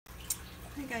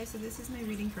Hi guys, so this is my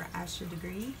reading for Asha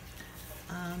Degree.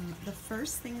 The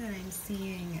first thing that I'm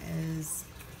seeing is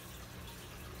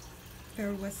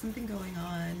there was something going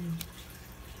on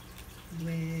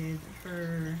with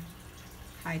her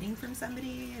hiding from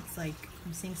somebody. It's like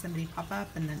I'm seeing somebody pop up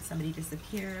and then somebody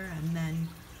disappear and then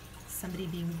somebody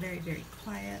being very, very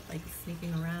quiet, like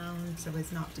sneaking around so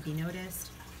as not to be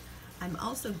noticed. I'm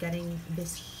also getting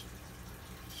this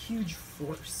huge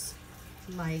force,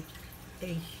 like a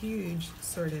huge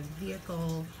sort of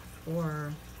vehicle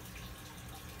or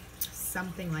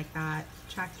something like that,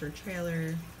 tractor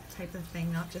trailer type of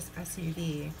thing, not just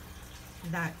SUV,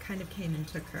 that kind of came and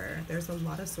took her. There's a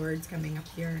lot of swords coming up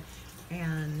here,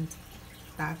 and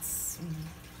that's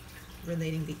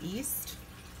relating the east,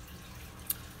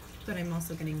 but I'm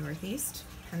also getting northeast,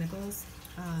 pentacles.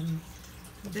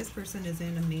 This person is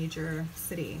in a major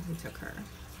city who took her.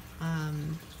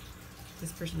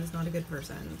 This person is not a good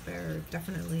person. They're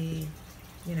definitely,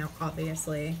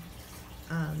 obviously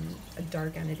a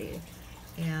dark entity.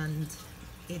 And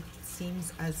it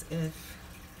seems as if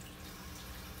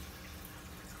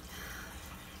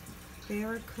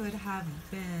there could have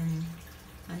been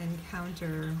an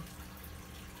encounter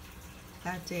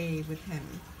that day with him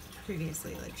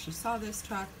previously. Like she saw this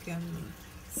truck and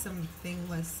something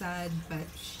was said, but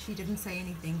she didn't say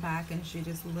anything back and she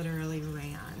just literally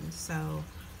ran. So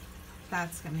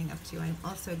that's coming up too. I'm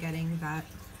also getting that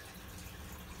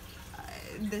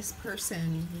this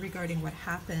person, regarding what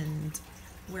happened,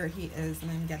 where he is, and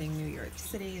I'm getting New York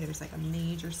City, there's like a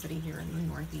major city here in the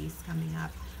Northeast coming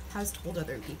up, has told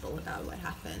other people about what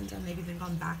happened, and they've even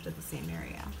gone back to the same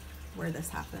area where this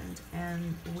happened.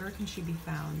 And where can she be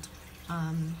found?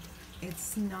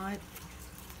 It's not,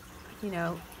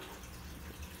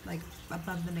 like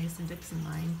above the Mason-Dixon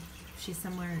line. She's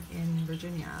somewhere in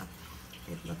Virginia,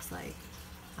 it looks like.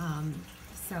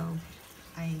 So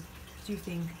I do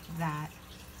think that,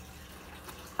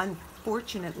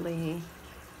 unfortunately,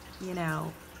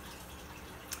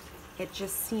 it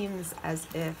just seems as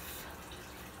if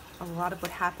a lot of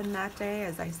what happened that day,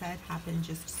 as I said, happened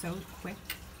just so quick.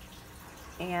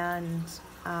 And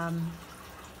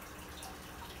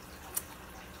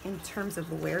in terms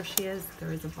of where she is,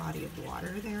 there is a body of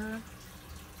water there.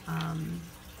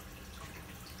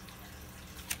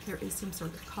 There is some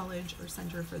sort of college or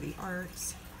center for the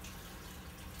arts.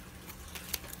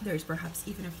 There's perhaps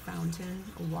even a fountain,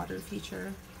 a water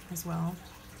feature as well.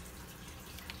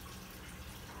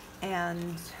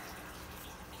 And,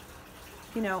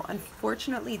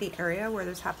 unfortunately, the area where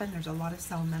this happened, there's a lot of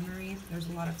cell memory. There's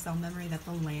a lot of cell memory that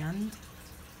the land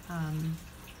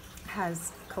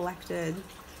has collected,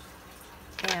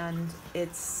 and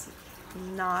it's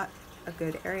not a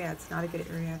good area. It's not a good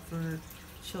area for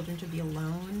children to be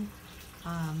alone.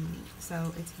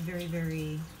 So it's very,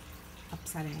 very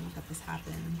upsetting that this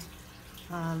happened.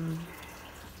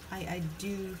 I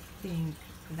do think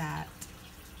that,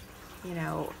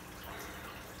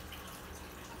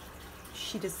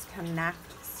 she just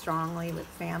connects strongly with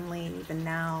family. Even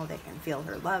now, they can feel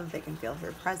her love, they can feel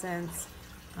her presence.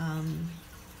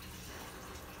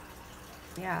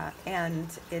 Yeah,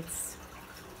 and it's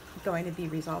going to be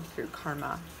resolved through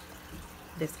karma,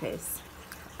 this case,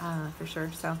 for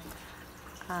sure. So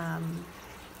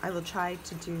I will try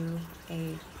to do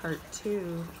a part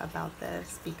 2 about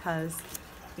this because,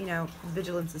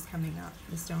 vigilance is coming up,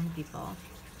 the stone people.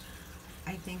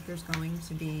 I think there's going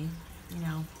to be,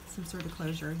 some sort of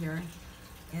closure here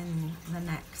in the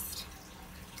next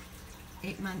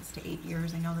 8 months to 8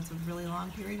 years. I know that's a really long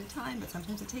period of time, but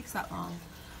sometimes it takes that long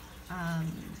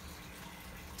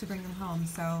to bring them home.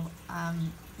 So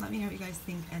let me know what you guys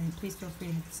think, and please feel free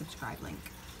to hit the subscribe link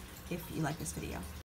if you like this video.